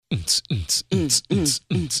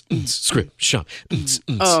Script shop.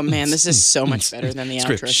 Oh, man, this is so much better than the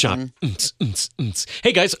Script outro shop. song.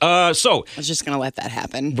 Hey, guys, so I was just going to let that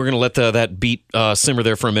happen. we're going to let that beat simmer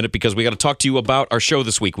there for a minute because we got to talk to you about our show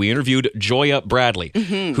this week. We interviewed Joyia Bradley,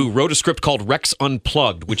 who wrote a script called Rex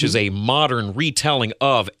Unplugged, which is a modern retelling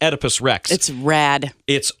of Oedipus Rex. It's rad.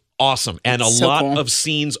 It's awesome. And It's a so lot cool. of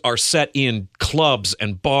scenes are set in clubs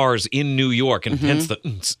and bars in New York, and hence the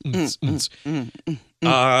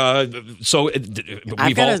so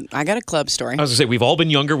I got a club story. I was going to say, we've all been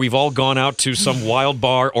younger. We've all gone out to some wild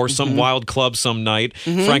bar or some wild club some night.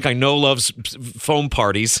 Frank, I know, loves foam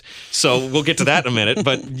parties, so we'll get to that in a minute.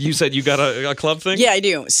 But you said you got a club thing? Yeah, I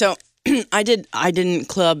do. So I didn't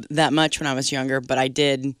club that much when I was younger, but I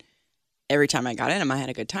did every time I got in them. I had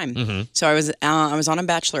a good time. So I was on a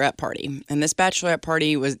bachelorette party, and this bachelorette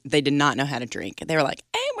party they did not know how to drink. They were like,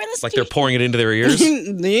 "Hey, let's Like they're pouring it into their ears?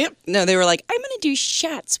 Yep. No, they were like, "I'm going to do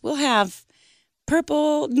shots. We'll have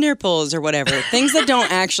purple nurples or whatever, things that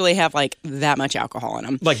don't actually have like that much alcohol in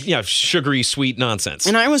them." Like, yeah, sugary, sweet nonsense.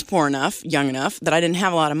 And I was poor enough, young enough, that I didn't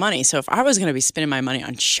have a lot of money. So if I was going to be spending my money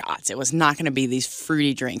on shots, it was not going to be these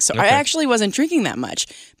fruity drinks. So I actually wasn't drinking that much.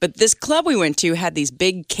 But this club we went to had these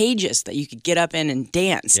big cages that you could get up in and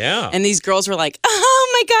dance. Yeah. And these girls were like, "Oh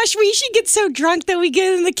my gosh, we should get so drunk that we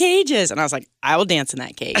get in the cages." And I was like, "I will dance in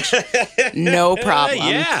that cage. No problem."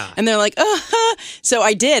 Yeah. And they're like, So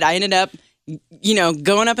I did. I ended up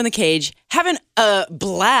going up in the cage, having a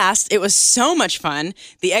blast. It was so much fun.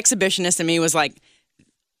 The exhibitionist in me was like,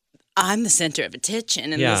 "I'm the center of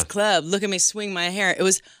attention in this club. Look at me swing my hair." It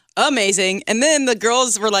was amazing. And then the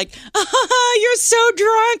girls were like, "You're so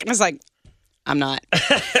drunk." And I was like, "I'm not.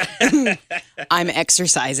 I'm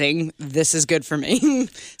exercising. This is good for me."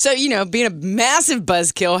 So, being a massive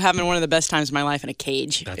buzzkill, having one of the best times of my life in a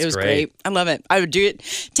cage. That's it was great. great. I love it. I would do it.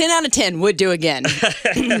 10 out of 10 would do again.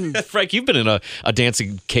 Frank, you've been in a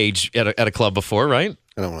dancing cage at a club before, right?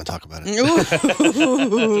 I don't want to talk about it.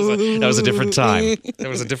 That was a different time. That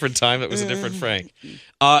was a different time. That was a different Frank.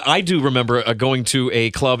 I do remember going to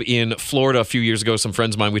a club in Florida a few years ago. Some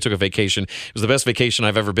friends of mine, we took a vacation. It was the best vacation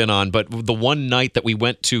I've ever been on. But the one night that we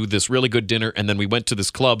went to this really good dinner and then we went to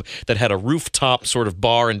this club that had a rooftop sort of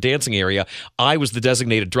bar and dancing area, I was the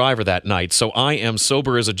designated driver that night. So I am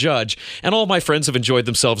sober as a judge. And all my friends have enjoyed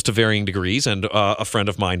themselves to varying degrees. And a friend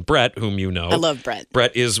of mine, Brett, whom you know. I love Brett.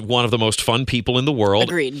 Brett is one of the most fun people in the world.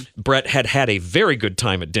 Agreed. Brett had a very good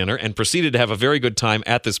time at dinner and proceeded to have a very good time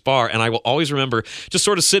at this bar. And I will always remember just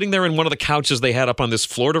sort of sitting there in one of the couches they had up on this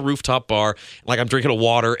Florida rooftop bar, like I'm drinking a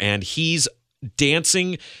water, and he's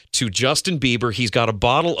dancing to Justin Bieber. He's got a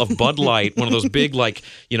bottle of Bud Light, one of those big,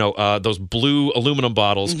 those blue aluminum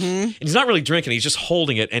bottles. And he's not really drinking. He's just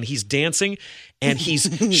holding it, and he's dancing, and he's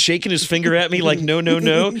shaking his finger at me like, no.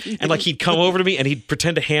 And like he'd come over to me, and he'd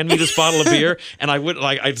pretend to hand me this bottle of beer, and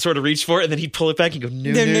I'd sort of reach for it, and then he'd pull it back and go,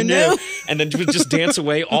 no. And then just dance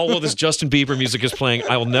away, all while this Justin Bieber music is playing.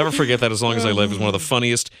 I will never forget that as long as I live. It was one of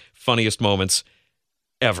the funniest moments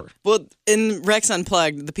ever. Well, in Rex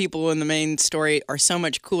Unplugged, the people in the main story are so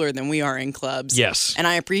much cooler than we are in clubs. Yes. And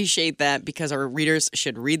I appreciate that because our readers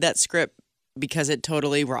should read that script because it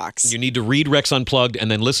totally rocks. You need to read Rex Unplugged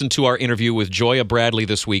and then listen to our interview with Joyia Bradley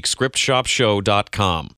this week, scriptshopshow.com.